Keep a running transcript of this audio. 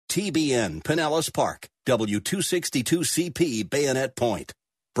TBN Pinellas Park, W262CP Bayonet Point.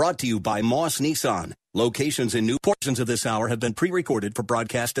 Brought to you by Moss Nissan. Locations in new portions of this hour have been pre-recorded for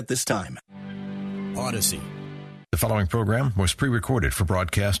broadcast at this time. Odyssey. The following program was pre-recorded for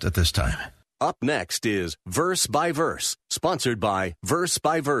broadcast at this time. Up next is Verse by Verse, sponsored by Verse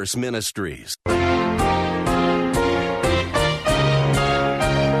Ministries.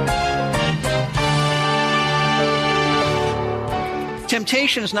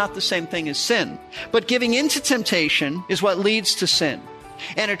 Temptation is not the same thing as sin, but giving in to temptation is what leads to sin.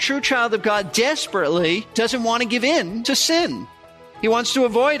 And a true child of God desperately doesn't want to give in to sin. He wants to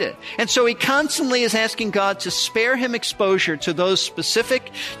avoid it. And so he constantly is asking God to spare him exposure to those specific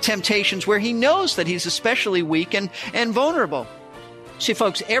temptations where he knows that he's especially weak and vulnerable. See,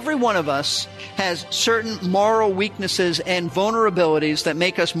 folks, every one of us has certain moral weaknesses and vulnerabilities that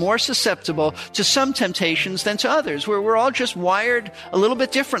make us more susceptible to some temptations than to others, where we're all just wired a little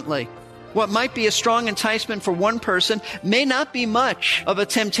bit differently. What might be a strong enticement for one person may not be much of a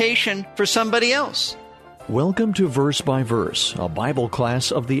temptation for somebody else. Welcome to Verse by Verse, a Bible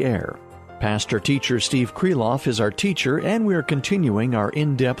class of the air. Pastor-teacher Steve Kreloff is our teacher, and we are continuing our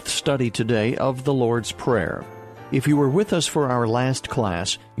in-depth study today of the Lord's Prayer. If you were with us for our last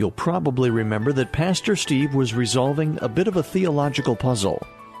class, you'll probably remember that Pastor Steve was resolving a bit of a theological puzzle.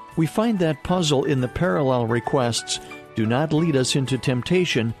 We find that puzzle in the parallel requests, "Do not lead us into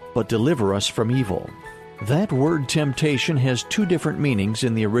temptation, but deliver us from evil." That word temptation has two different meanings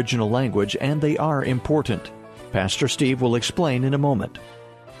in the original language, and they are important. Pastor Steve will explain in a moment.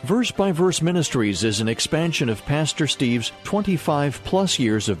 Verse by Verse Ministries is an expansion of Pastor Steve's 25-plus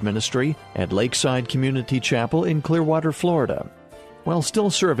years of ministry at Lakeside Community Chapel in Clearwater, Florida. While still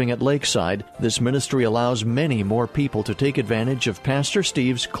serving at Lakeside, this ministry allows many more people to take advantage of Pastor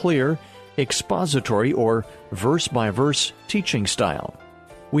Steve's clear, expository, or verse-by-verse teaching style.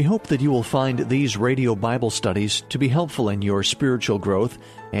 We hope that you will find these radio Bible studies to be helpful in your spiritual growth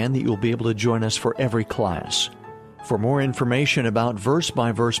and that you'll be able to join us for every class. For more information about Verse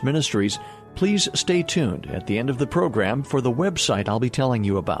by Verse Ministries, please stay tuned at the end of the program for the website I'll be telling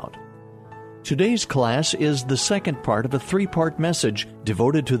you about. Today's class is the second part of a three-part message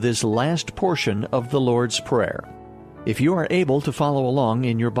devoted to this last portion of the Lord's Prayer. If you are able to follow along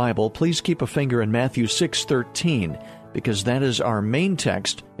in your Bible, please keep a finger in Matthew 6:13, because that is our main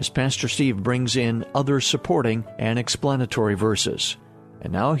text as Pastor Steve brings in other supporting and explanatory verses.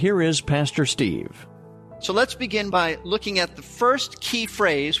 And now here is Pastor Steve. So let's begin by looking at the first key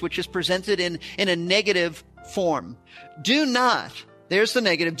phrase, which is presented in a negative form. Do not, there's the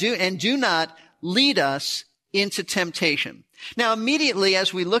negative, do not lead us into temptation. Now, immediately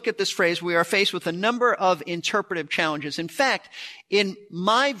as we look at this phrase, we are faced with a number of interpretive challenges. In fact, in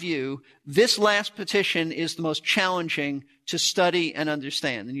my view, this last petition is the most challenging to study and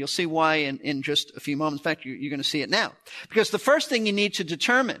understand. And you'll see why in just a few moments. In fact, you're going to see it now. Because the first thing you need to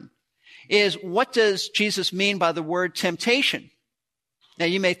determine is, what does Jesus mean by the word temptation? Now,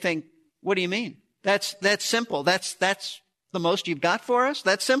 you may think, what do you mean? That's simple. That's the most you've got for us?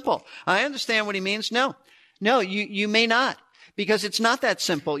 That's simple. I understand what he means. No, you may not, because it's not that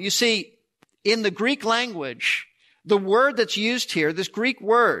simple. You see, in the Greek language, the word that's used here, this Greek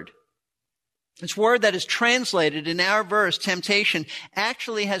word, this word that is translated in our verse, temptation,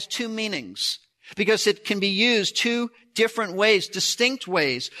 actually has two meanings, because it can be used two different ways, distinct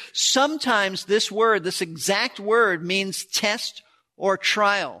ways. Sometimes this word, this exact word, means test or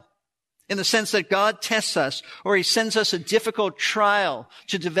trial, in the sense that God tests us, or he sends us a difficult trial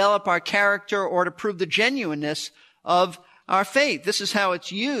to develop our character or to prove the genuineness of our faith. This is how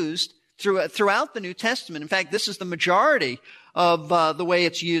it's used throughout the New Testament. In fact, this is the majority of the way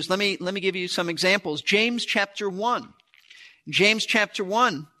it's used. Let me give you some examples. James chapter 1. James chapter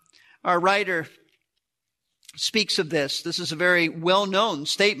 1, our writer speaks of this. This is a very well-known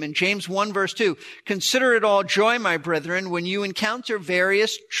statement. James 1 verse 2. Consider it all joy, my brethren, when you encounter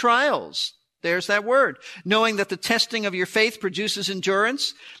various trials. There's that word. Knowing that the testing of your faith produces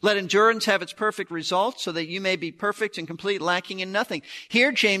endurance. Let endurance have its perfect result, so that you may be perfect and complete, lacking in nothing.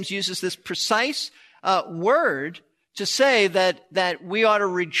 Here, James uses this precise word to say that we ought to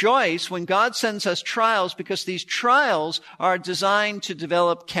rejoice when God sends us trials, because these trials are designed to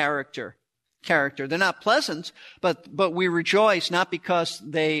develop character. They're not pleasant, but we rejoice not because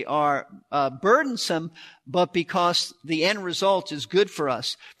they are burdensome, but because the end result is good for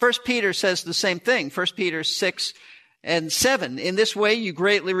us. 1 Peter says the same thing. 1 Peter 6 and 7. In this way you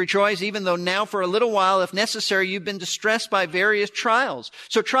greatly rejoice, even though now for a little while, if necessary, you've been distressed by various trials.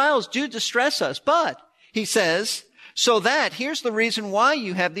 So trials do distress us, but, he says, So that, here's the reason why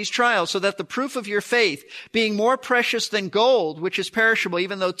you have these trials, so that the proof of your faith, being more precious than gold, which is perishable,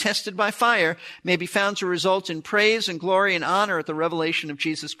 even though tested by fire, may be found to result in praise and glory and honor at the revelation of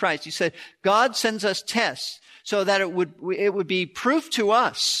Jesus Christ. He said, God sends us tests so that it would be proof to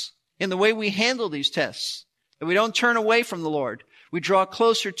us in the way we handle these tests, that we don't turn away from the Lord. We draw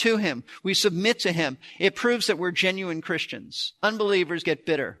closer to Him. We submit to Him. It proves that we're genuine Christians. Unbelievers get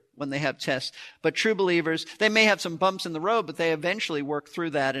bitter when they have tests. But true believers, they may have some bumps in the road, but they eventually work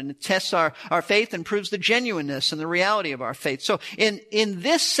through that. And it tests our faith and proves the genuineness and the reality of our faith. So in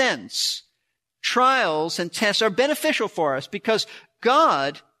this sense, trials and tests are beneficial for us because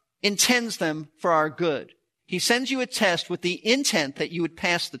God intends them for our good. He sends you a test with the intent that you would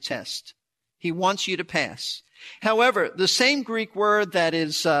pass the test. He wants you to pass. However, the same Greek word that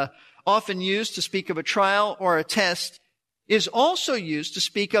is often used to speak of a trial or a test is also used to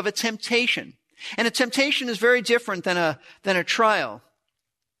speak of a temptation. And a temptation is very different than a trial.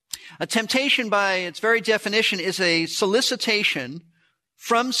 A temptation, by its very definition, is a solicitation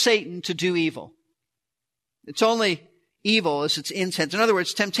from Satan to do evil. It's only evil as its intent. In other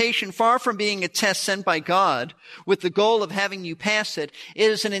words, temptation, far from being a test sent by God with the goal of having you pass it,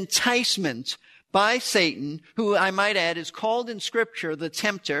 is an enticement by Satan, who I might add is called in Scripture the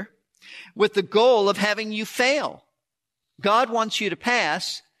tempter, with the goal of having you fail. God wants you to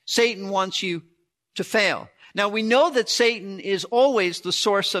pass. Satan wants you to fail. Now, we know that Satan is always the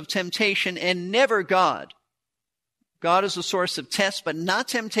source of temptation and never God. God is the source of tests, but not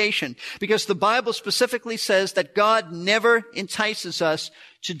temptation, because the Bible specifically says that God never entices us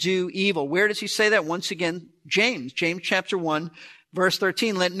to do evil. Where does he say that? Once again, James chapter 1, verse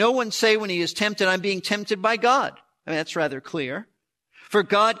 13. Let no one say when he is tempted, I'm being tempted by God. I mean, that's rather clear. For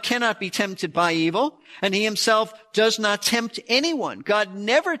God cannot be tempted by evil, and he himself does not tempt anyone. God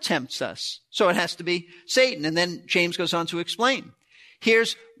never tempts us. So it has to be Satan. And then James goes on to explain.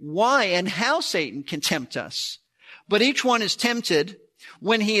 Here's why and how Satan can tempt us. But each one is tempted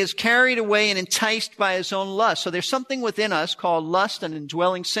when he is carried away and enticed by his own lust. So there's something within us called lust and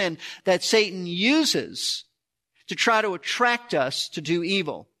indwelling sin that Satan uses to try to attract us to do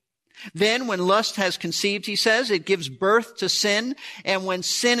evil. Then when lust has conceived, he says, it gives birth to sin. And when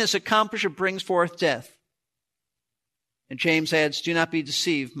sin is accomplished, it brings forth death. And James adds, do not be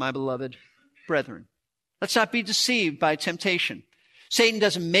deceived, my beloved brethren. Let's not be deceived by temptation. Satan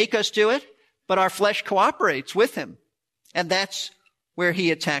doesn't make us do it, but our flesh cooperates with him. And that's where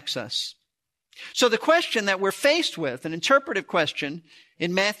he attacks us. So the question that we're faced with, an interpretive question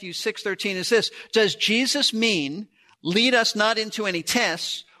in Matthew 6:13 is this. Does Jesus mean, lead us not into any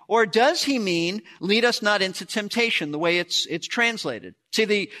tests, or does he mean, lead us not into temptation, the way it's translated? See,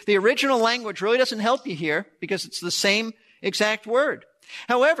 the original language really doesn't help you here because it's the same exact word.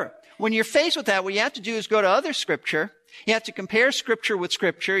 However, when you're faced with that, what you have to do is go to other Scripture. You have to compare Scripture with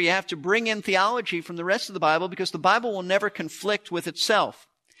Scripture. You have to bring in theology from the rest of the Bible because the Bible will never conflict with itself.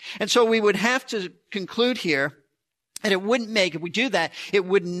 And so we would have to conclude here that it wouldn't make, if we do that, it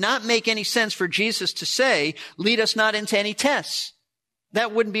would not make any sense for Jesus to say, lead us not into any tests.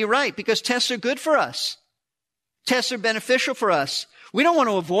 That wouldn't be right because tests are good for us. Tests are beneficial for us. We don't want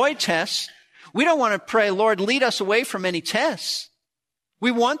to avoid tests. We don't want to pray, Lord, lead us away from any tests. We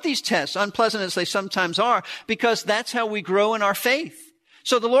want these tests, unpleasant as they sometimes are, because that's how we grow in our faith.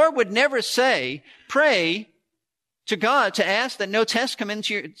 So the Lord would never say, pray to God to ask that no tests come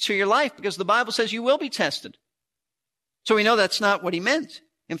into your life, because the Bible says you will be tested. So we know that's not what he meant.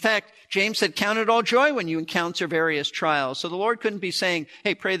 In fact, James said, count it all joy when you encounter various trials. So the Lord couldn't be saying,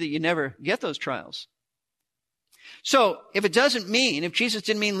 hey, pray that you never get those trials. So if Jesus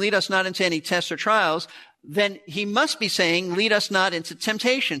didn't mean lead us not into any tests or trials, then he must be saying, lead us not into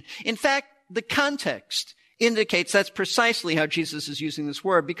temptation. In fact, the context indicates that's precisely how Jesus is using this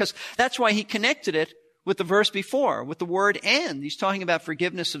word, because that's why he connected it with the verse before, with the word and. He's talking about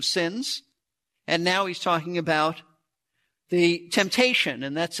forgiveness of sins, and now he's talking about the temptation,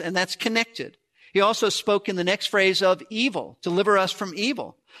 and that's connected. He also spoke in the next phrase of evil, deliver us from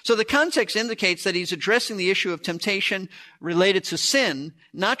evil. So the context indicates that he's addressing the issue of temptation related to sin,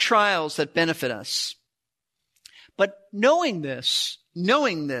 not trials that benefit us. But knowing this,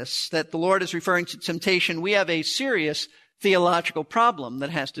 that the Lord is referring to temptation, we have a serious theological problem that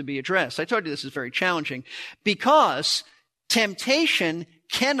has to be addressed. I told you this is very challenging because temptation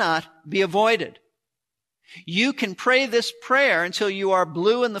cannot be avoided. You can pray this prayer until you are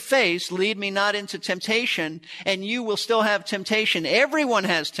blue in the face, lead me not into temptation, and you will still have temptation. Everyone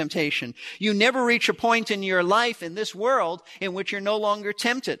has temptation. You never reach a point in your life in this world in which you're no longer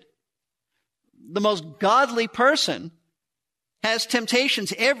tempted. The most godly person has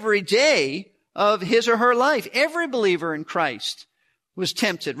temptations every day of his or her life. Every believer in Christ was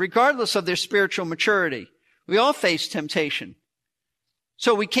tempted, regardless of their spiritual maturity. We all face temptation.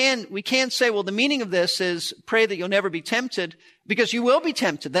 So we can't say, well, the meaning of this is pray that you'll never be tempted, because you will be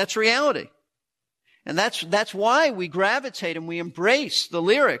tempted. That's reality. And that's why we gravitate and we embrace the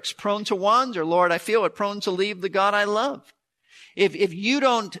lyrics, prone to wander, Lord, I feel it, prone to leave the God I love. If you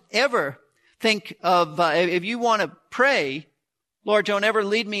don't ever think of, if you want to pray, Lord, don't ever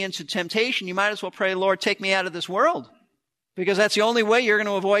lead me into temptation, you might as well pray, Lord, take me out of this world, because that's the only way you're going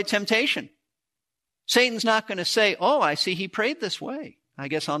to avoid temptation. Satan's not going to say, oh, I see he prayed this way, I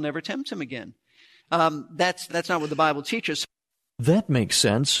guess I'll never tempt him again. That's not what the Bible teaches. That makes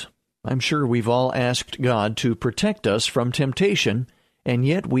sense. I'm sure we've all asked God to protect us from temptation, and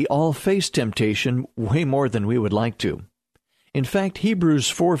yet we all face temptation way more than we would like to. In fact, Hebrews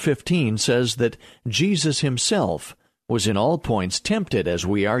 4:15 says that Jesus himself was in all points tempted as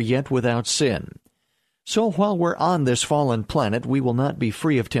we are, yet without sin. So while we're on this fallen planet, we will not be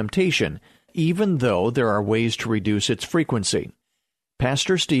free of temptation, even though there are ways to reduce its frequency.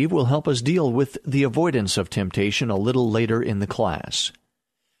 Pastor Steve will help us deal with the avoidance of temptation a little later in the class.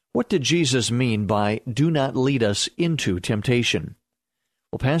 What did Jesus mean by "do not lead us into temptation"?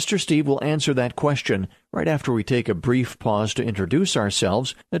 Well, Pastor Steve will answer that question right after we take a brief pause to introduce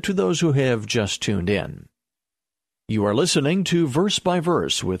ourselves to those who have just tuned in. You are listening to Verse by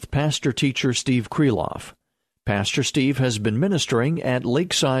Verse with Pastor Teacher Steve Kreloff. Pastor Steve has been ministering at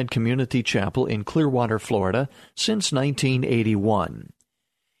Lakeside Community Chapel in Clearwater, Florida, since 1981.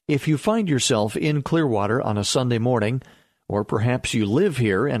 If you find yourself in Clearwater on a Sunday morning, or perhaps you live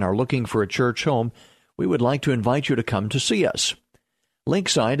here and are looking for a church home, we would like to invite you to come to see us.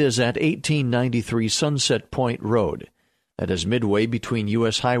 Lakeside is at 1893 Sunset Point Road. That is midway between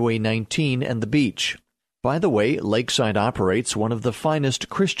U.S. Highway 19 and the beach. By the way, Lakeside operates one of the finest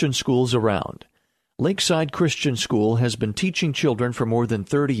Christian schools around. Lakeside Christian School has been teaching children for more than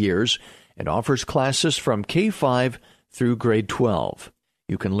 30 years and offers classes from K-5 through grade 12.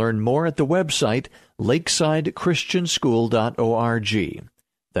 You can learn more at the website lakesidechristianschool.org.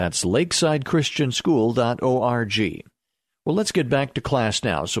 That's lakesidechristianschool.org. Well, let's get back to class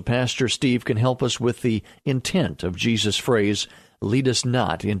now so Pastor Steve can help us with the intent of Jesus' phrase, "Lead us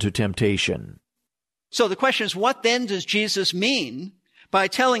not into temptation." So the question is, what then does Jesus mean by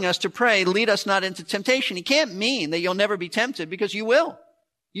telling us to pray, lead us not into temptation? He can't mean that you'll never be tempted, because you will.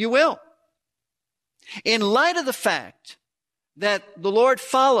 You will. In light of the fact that the Lord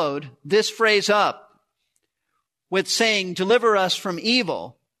followed this phrase up with saying, deliver us from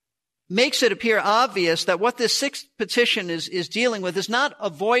evil, makes it appear obvious that what this sixth petition is dealing with is not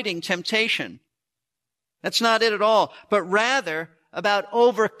avoiding temptation. That's not it at all, but rather about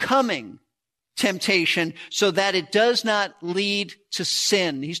overcoming temptation so that it does not lead to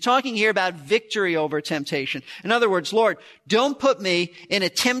sin. He's talking here about victory over temptation. In other words, Lord, don't put me in a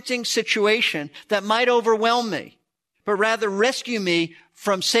tempting situation that might overwhelm me, but rather rescue me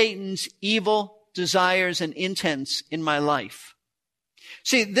from Satan's evil desires and intents in my life.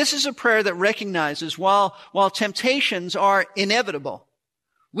 See, this is a prayer that recognizes while temptations are inevitable,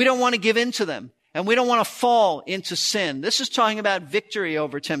 we don't want to give in to them, and we don't want to fall into sin. This is talking about victory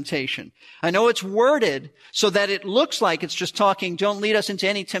over temptation. I know it's worded so that it looks like it's just talking, don't lead us into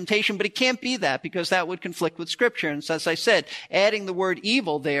any temptation, but it can't be that, because that would conflict with Scripture. And so, as I said, adding the word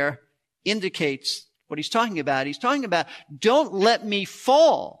evil there indicates what he's talking about. He's talking about, don't let me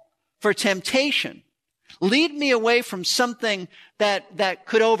fall for temptation. Lead me away from something that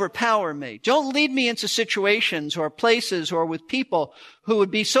could overpower me. Don't lead me into situations or places or with people who would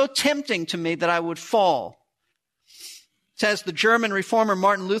be so tempting to me that I would fall. It's as the German reformer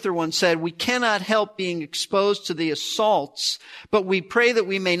Martin Luther once said, we cannot help being exposed to the assaults, but we pray that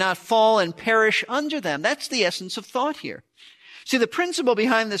we may not fall and perish under them. That's the essence of thought here. See, the principle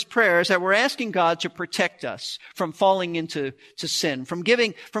behind this prayer is that we're asking God to protect us from falling into sin, from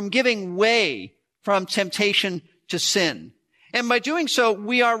giving way from temptation to sin. And by doing so,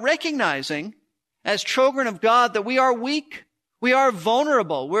 we are recognizing as children of God that we are weak. We are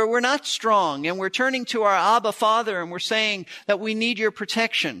vulnerable. We're not strong. And we're turning to our Abba Father and we're saying that we need your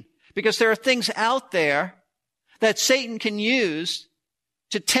protection, because there are things out there that Satan can use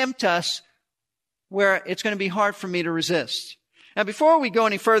to tempt us where it's going to be hard for me to resist. Now, before we go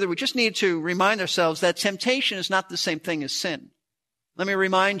any further, we just need to remind ourselves that temptation is not the same thing as sin. Let me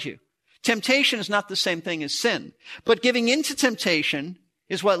remind you. Temptation is not the same thing as sin, but giving into temptation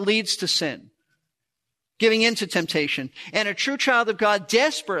is what leads to sin. Giving into temptation. And a true child of God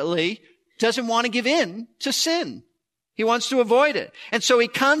desperately doesn't want to give in to sin. He wants to avoid it. And so he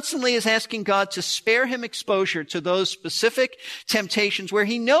constantly is asking God to spare him exposure to those specific temptations where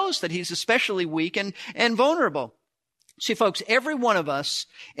he knows that he's especially weak and vulnerable. See, folks, every one of us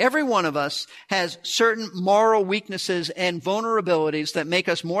has certain moral weaknesses and vulnerabilities that make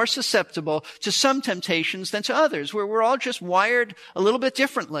us more susceptible to some temptations than to others, where we're all just wired a little bit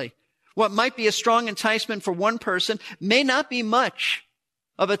differently. What might be a strong enticement for one person may not be much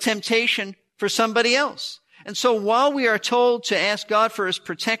of a temptation for somebody else. And so while we are told to ask God for his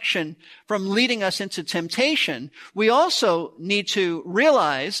protection from leading us into temptation, we also need to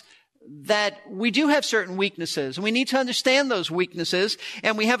realize that we do have certain weaknesses, and we need to understand those weaknesses,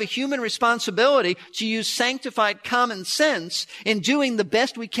 and we have a human responsibility to use sanctified common sense in doing the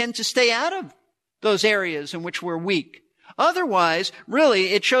best we can to stay out of those areas in which we're weak. Otherwise,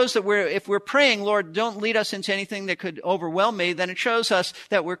 really, it shows that if we're praying, Lord, don't lead us into anything that could overwhelm me, then it shows us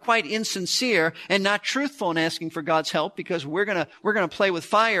that we're quite insincere and not truthful in asking for God's help, because we're gonna play with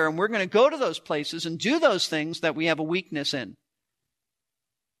fire, and we're gonna go to those places and do those things that we have a weakness in.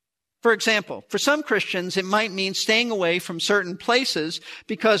 For example, for some Christians, it might mean staying away from certain places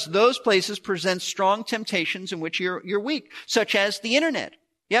because those places present strong temptations in which you're weak, such as the internet.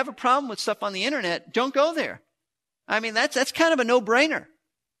 You have a problem with stuff on the internet, don't go there. I mean, that's kind of a no-brainer.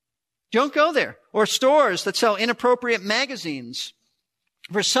 Don't go there. Or stores that sell inappropriate magazines.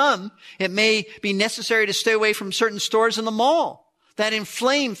 For some, it may be necessary to stay away from certain stores in the mall that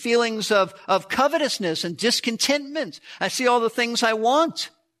inflame feelings of covetousness and discontentment. I see all the things I want,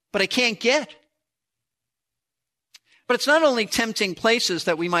 but I can't get. But it's not only tempting places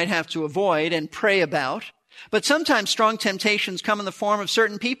that we might have to avoid and pray about, but sometimes strong temptations come in the form of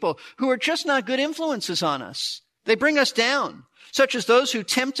certain people who are just not good influences on us. They bring us down, such as those who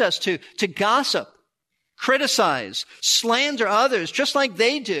tempt us to gossip, criticize, slander others just like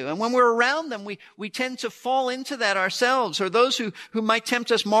they do. And when we're around them, we tend to fall into that ourselves, or those who might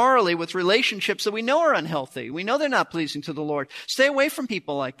tempt us morally with relationships that we know are unhealthy. We know they're not pleasing to the Lord. Stay away from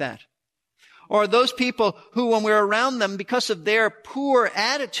people like that. Or those people who, when we're around them, because of their poor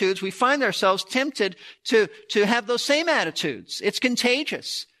attitudes, we find ourselves tempted to have those same attitudes. It's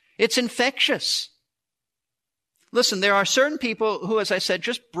contagious. It's infectious. Listen, there are certain people who, as I said,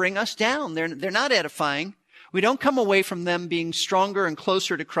 just bring us down. They're not edifying. We don't come away from them being stronger and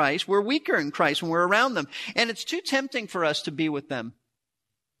closer to Christ. We're weaker in Christ when we're around them. And it's too tempting for us to be with them.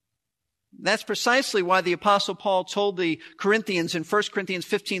 That's precisely why the Apostle Paul told the Corinthians in 1 Corinthians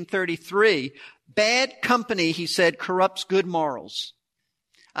 15:33, bad company, he said, corrupts good morals.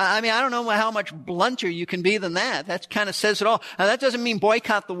 I mean, I don't know how much blunter you can be than that. That kind of says it all. Now, that doesn't mean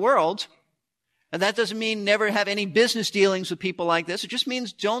boycott the world. And that doesn't mean never have any business dealings with people like this. It just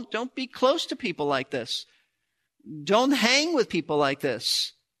means don't be close to people like this. Don't hang with people like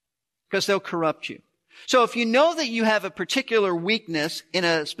this, because they'll corrupt you. So if you know that you have a particular weakness in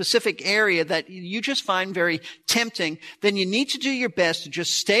a specific area that you just find very tempting, then you need to do your best to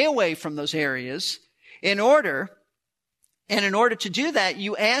just stay away from those areas. In order to do that,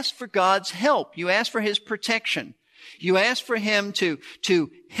 you ask for God's help. You ask for his protection. You ask for him to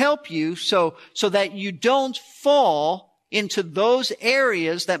help you so that you don't fall into those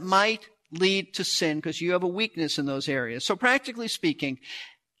areas that might lead to sin, because you have a weakness in those areas. So practically speaking,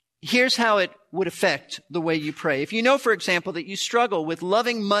 here's how it would affect the way you pray. If you know, for example, that you struggle with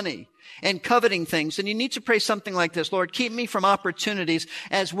loving money and coveting things, then you need to pray something like this: Lord, keep me from opportunities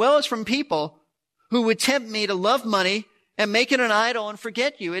as well as from people who would tempt me to love money and make it an idol and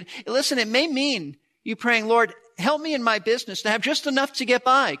forget you. Listen, it may mean you praying, Lord, help me in my business to have just enough to get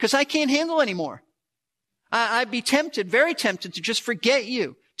by, because I can't handle anymore. I'd be tempted, very tempted, to just forget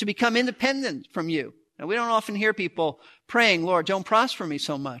you, to become independent from you. Now, we don't often hear people praying, Lord, don't prosper me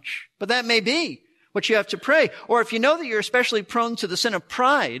so much. But that may be what you have to pray. Or if you know that you're especially prone to the sin of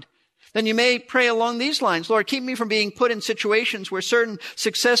pride, then you may pray along these lines: Lord, keep me from being put in situations where certain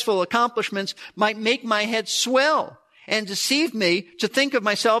successful accomplishments might make my head swell and deceive me to think of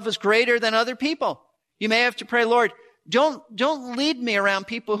myself as greater than other people. You may have to pray, Lord, don't lead me around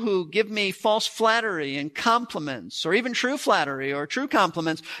people who give me false flattery and compliments, or even true flattery or true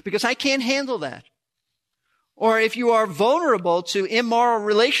compliments, because I can't handle that. Or if you are vulnerable to immoral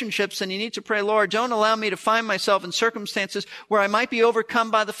relationships, then you need to pray, Lord, don't allow me to find myself in circumstances where I might be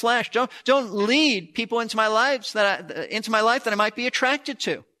overcome by the flesh. Don't lead people into my life that I might be attracted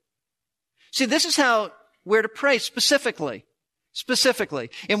to. See, this is how we're to pray specifically. Specifically,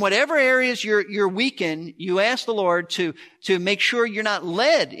 in whatever areas you're weak in, you ask the Lord to make sure you're not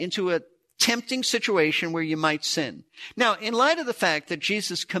led into a tempting situation where you might sin. Now, in light of the fact that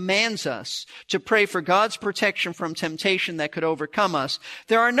Jesus commands us to pray for God's protection from temptation that could overcome us,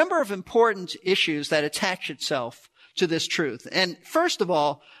 there are a number of important issues that attach itself to this truth. And first of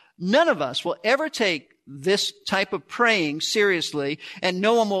all, none of us will ever take this type of praying seriously, and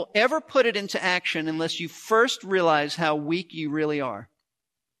no one will ever put it into action unless you first realize how weak you really are.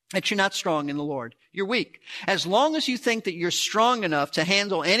 That you're not strong in the Lord. You're weak. As long as you think that you're strong enough to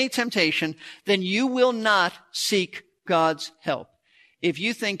handle any temptation, then you will not seek God's help. If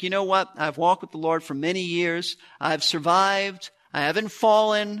you think, you know what, I've walked with the Lord for many years, I've survived, I haven't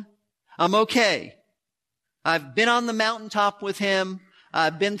fallen, I'm okay. I've been on the mountaintop with Him,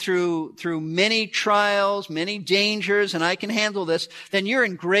 I've been through many trials, many dangers, and I can handle this, then you're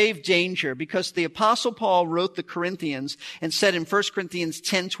in grave danger, because the Apostle Paul wrote the Corinthians and said in 1 Corinthians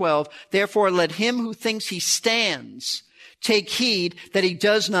 10:12, therefore let him who thinks he stands take heed that he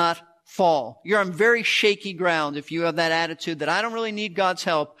does not fall. You're on very shaky ground if you have that attitude that I don't really need God's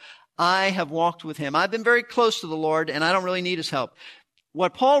help. I have walked with Him. I've been very close to the Lord, and I don't really need His help.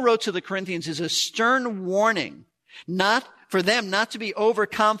 What Paul wrote to the Corinthians is a stern warning, not for them not to be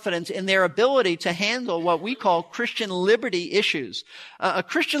overconfident in their ability to handle what we call Christian liberty issues. A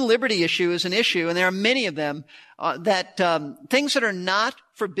Christian liberty issue is an issue, and there are many of them, things that are not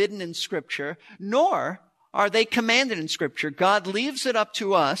forbidden in Scripture, nor are they commanded in Scripture. God leaves it up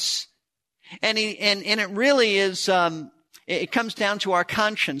to us, and it really is, it comes down to our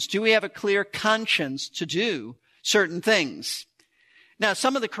conscience. Do we have a clear conscience to do certain things? Now,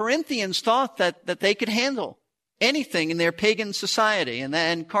 some of the Corinthians thought that they could handle anything in their pagan society,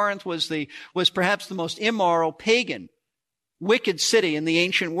 and Corinth was perhaps the most immoral, pagan, wicked city in the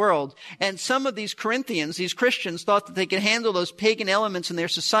ancient world. And some of these Corinthians, these Christians, thought that they could handle those pagan elements in their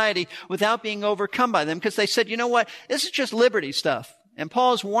society without being overcome by them, because they said, you know what, this is just liberty stuff. And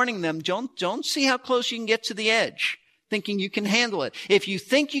Paul is warning them, don't see how close you can get to the edge, thinking you can handle it. If you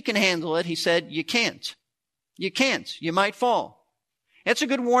think you can handle it, he said, you can't. You can't. You might fall. It's a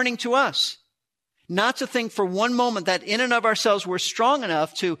good warning to us, not to think for one moment that in and of ourselves we're strong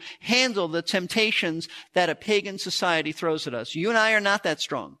enough to handle the temptations that a pagan society throws at us. You and I are not that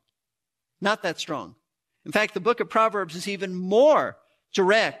strong. Not that strong. In fact, the book of Proverbs is even more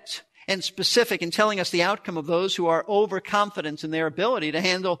direct and specific in telling us the outcome of those who are overconfident in their ability to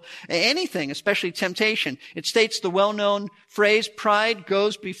handle anything, especially temptation. It states the well-known phrase, pride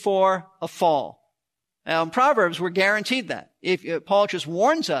goes before a fall. Now, in Proverbs, we're guaranteed that. Paul just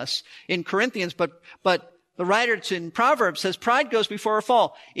warns us in Corinthians, but the writer in Proverbs says pride goes before a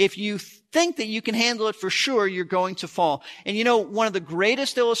fall. If you think that you can handle it for sure, you're going to fall. And you know, one of the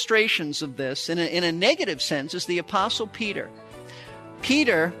greatest illustrations of this, in a negative sense, is the Apostle Peter.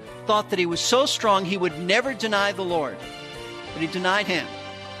 Peter thought that he was so strong he would never deny the Lord, but he denied Him.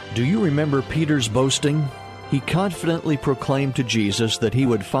 Do you remember Peter's boasting? He confidently proclaimed to Jesus that he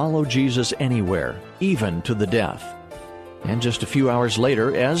would follow Jesus anywhere, even to the death. And just a few hours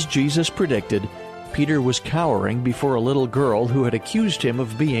later, as Jesus predicted, Peter was cowering before a little girl who had accused him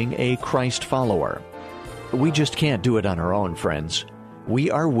of being a Christ follower. We just can't do it on our own, friends. We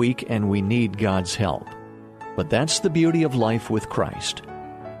are weak and we need God's help. But that's the beauty of life with Christ.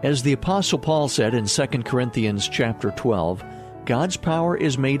 As the Apostle Paul said in 2 Corinthians chapter 12, God's power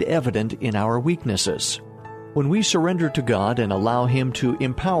is made evident in our weaknesses. When we surrender to God and allow Him to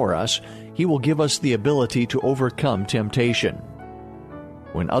empower us, He will give us the ability to overcome temptation.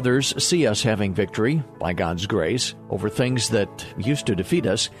 When others see us having victory, by God's grace, over things that used to defeat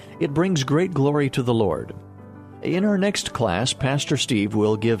us, it brings great glory to the Lord. In our next class, Pastor Steve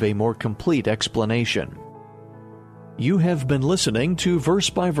will give a more complete explanation. You have been listening to Verse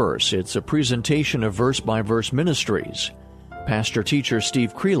by Verse. It's a presentation of Verse by Verse Ministries. Pastor-teacher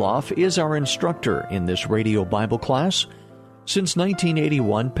Steve Kreloff is our instructor in this radio Bible class. Since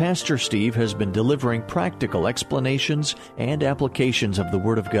 1981, Pastor Steve has been delivering practical explanations and applications of the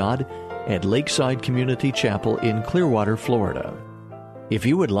Word of God at Lakeside Community Chapel in Clearwater, Florida. If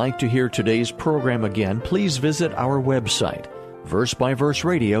you would like to hear today's program again, please visit our website,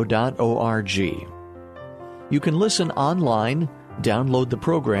 versebyverseradio.org. You can listen online, download the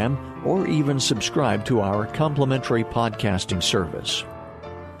program, or even subscribe to our complimentary podcasting service.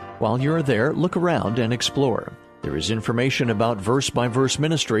 While you're there, look around and explore. There is information about Verse by Verse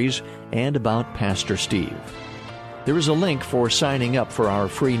Ministries and about Pastor Steve. There is a link for signing up for our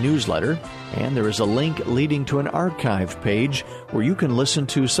free newsletter, and there is a link leading to an archive page where you can listen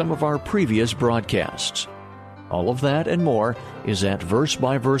to some of our previous broadcasts. All of that and more is at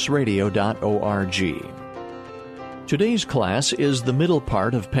versebyverseradio.org. Today's class is the middle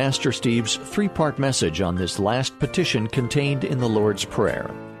part of Pastor Steve's three-part message on this last petition contained in the Lord's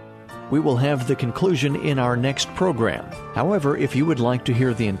Prayer. We will have the conclusion in our next program. However, if you would like to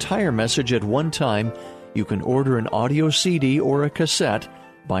hear the entire message at one time, you can order an audio CD or a cassette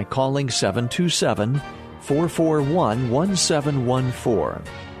by calling 727-382-5330. 727-441-1714.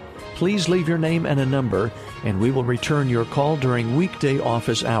 Please leave your name and a number, and we will return your call during weekday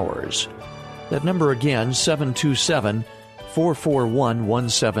office hours. That number again,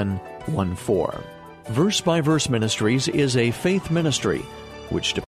 727-441-1714. Verse by Verse Ministries is a faith ministry which